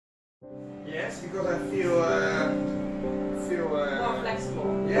Yes, because I feel more flexible.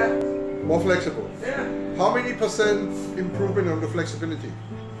 Yeah. More flexible. Yeah. How many % improvement on the flexibility?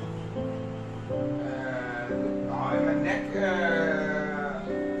 In my neck,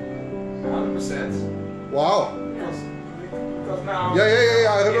 100%. Wow. Because now.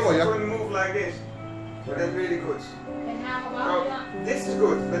 Yeah. I remember. I Yeah. couldn't move like this, but that's really good. And how So about this is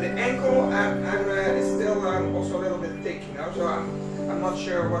good, but the ankle, it's still also a little bit thick, you know. So I'm not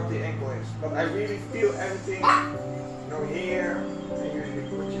sure what the ankle is, but I really feel everything. You know, here, and usually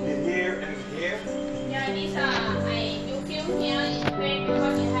what you did here and here. Yeah, this you feel here is pain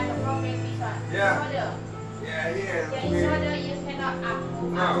because you have a problem with Yeah. shoulder. Yeah, here. Yeah, in shoulder you cannot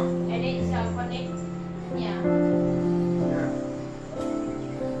move No. up, and then it's connect. Yeah.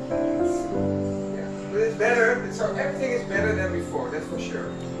 But it's better. So everything is better than before. That's for sure.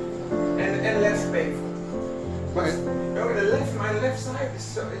 And less painful. But, No, my left side is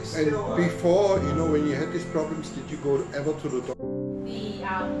still. and before, you know, when you had these problems, did you go ever to the doctor?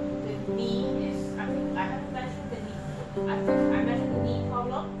 The knee is. I think I have mentioned the knee. I mentioned the knee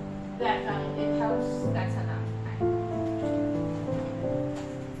problem that it helps. That's enough.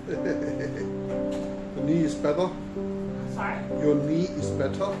 The knee is better? Sorry. Your knee is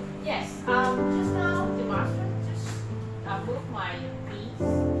better? Yes. Just now the master just moved my knees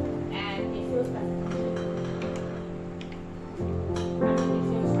and it feels better. It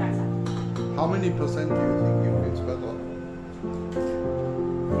feels better. How many % do you think it feels better?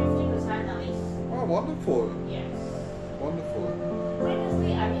 50% at least. Oh, wonderful. Yes. Wonderful.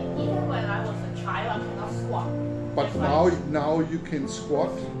 Previously, I mean, even when I was a child, I cannot squat. But That's why now you can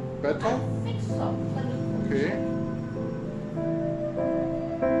squat better? I think so. Okay.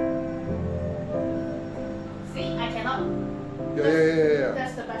 See, I cannot. Yeah.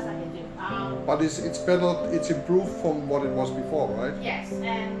 That's the best I can do. But it's better, it's improved from what it was before, right? Yes,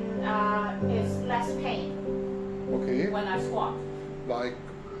 and it's less pain Okay. when I squat. Like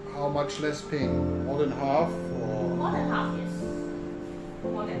how much less pain? More than half? Or? More than half, yes.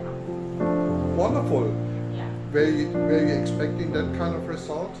 More than half. Wonderful. Yeah. Were you expecting that kind of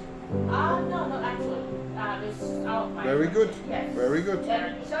result? No, not actually. This out of my. Very good. Yes. Very good.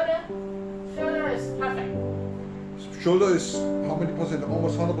 And shoulder is perfect. Shoulder is how many %?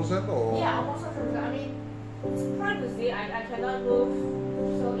 Almost 100% or? Yeah, almost 100%. I mean, previously I cannot move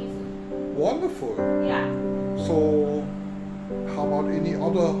so easily. Wonderful. Yeah. So, how about any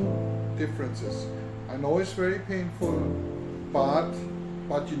other differences? I know it's very painful, but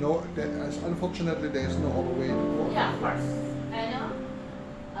you know, unfortunately there is no other way to go. Yeah, of course. And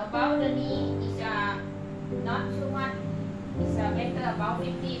about the knee is not too much. It's better about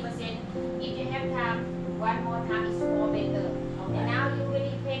 50%. If you have time, one more time is more better. Okay. And now you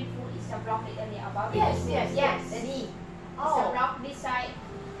really painful. It's a block the area about Yes. the knee. It's a block this side,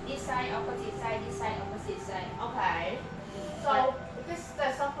 opposite side, this side, opposite side. Okay. So this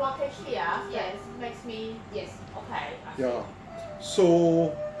there's some blockage here. Yes. That makes me Yes. okay. Yeah.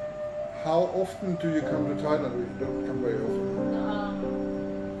 So, how often do you come to Thailand? You don't come very often.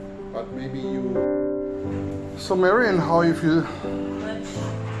 But maybe you. So, Marion, how you feel?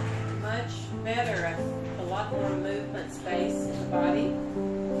 Much better. A lot more movement space in the body.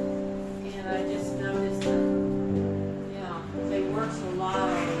 And I just noticed that, they work a lot on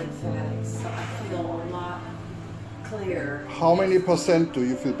lymphatics, so I feel a lot clearer. How many % do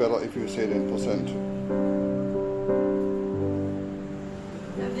you feel better if you say it in %?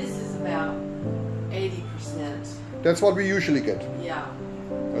 Now this is about 80%. That's what we usually get. Yeah,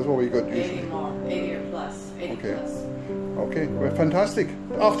 That's what we got 80 usually. more, 80 or plus, 80 Okay. plus. Okay, well, fantastic.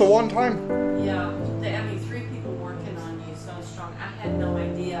 After one time. Yeah, I mean 3 people working on you so strong. I had no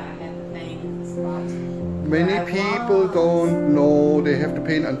idea I had the pain in the spot. Many Where I people was. don't know they have the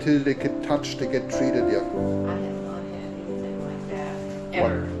pain until they get touched, they get treated. Yeah. I have not had anything like that,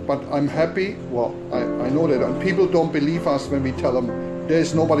 ever. But I'm happy. Well, I know that, and people don't believe us when we tell them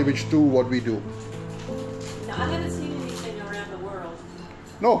there's nobody which do what we do. Now, I haven't seen anything around the world.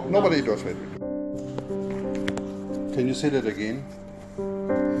 No, nobody does what we do. Can you say that again?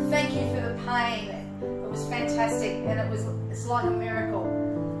 Thank you for the pain. It was fantastic, and it's like a miracle.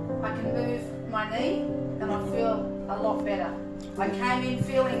 I can move my knee, and I feel a lot better. I came in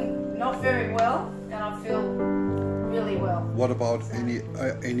feeling not very well, and I feel really well. What about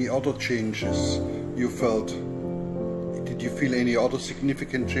any other changes you felt? Did you feel any other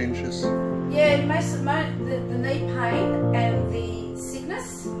significant changes? Yeah, the knee pain and the sickness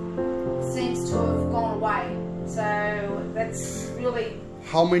seems to have gone away. So that's really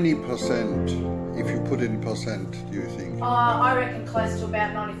How many percent, if you put in percent, do you think? I reckon close to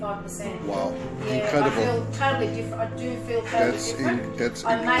about 95%. Wow, Yeah, incredible. I feel totally different. I do feel totally different.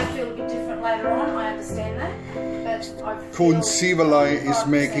 I may feel a bit different later on, I understand that. But I feel Khun Siwalai is 95%.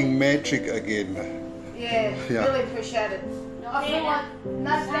 making magic again. Yeah, Yeah. really appreciate it. I feel like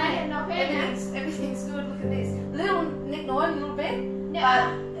no pain. No pain. Everything's good. Look at this. Little nick noise, a little bit.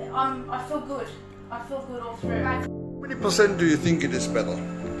 Yeah. But I feel good. I feel good all through. How many percent do you think it is better?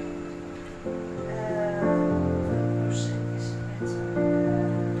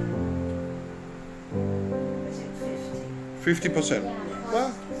 Is it 50? 50%. Yeah,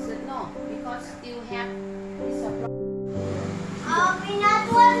 Well, no, because still have this problem.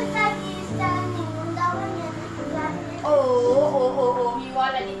 Oh, you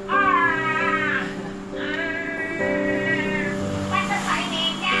already.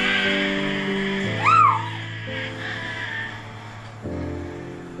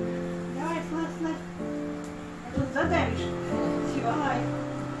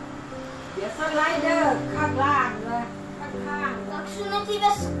 Także na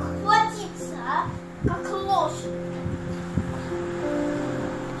ciebie składzica, jak loż.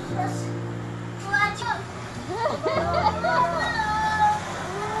 Сейчас кладем.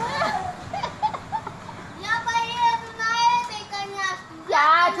 Я поеду на этой коняшке.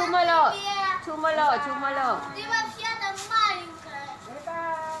 Yeah, tomorrow. Tomorrow. Ты вообще-то маленькая.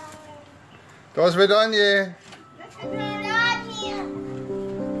 до свидания. Bye.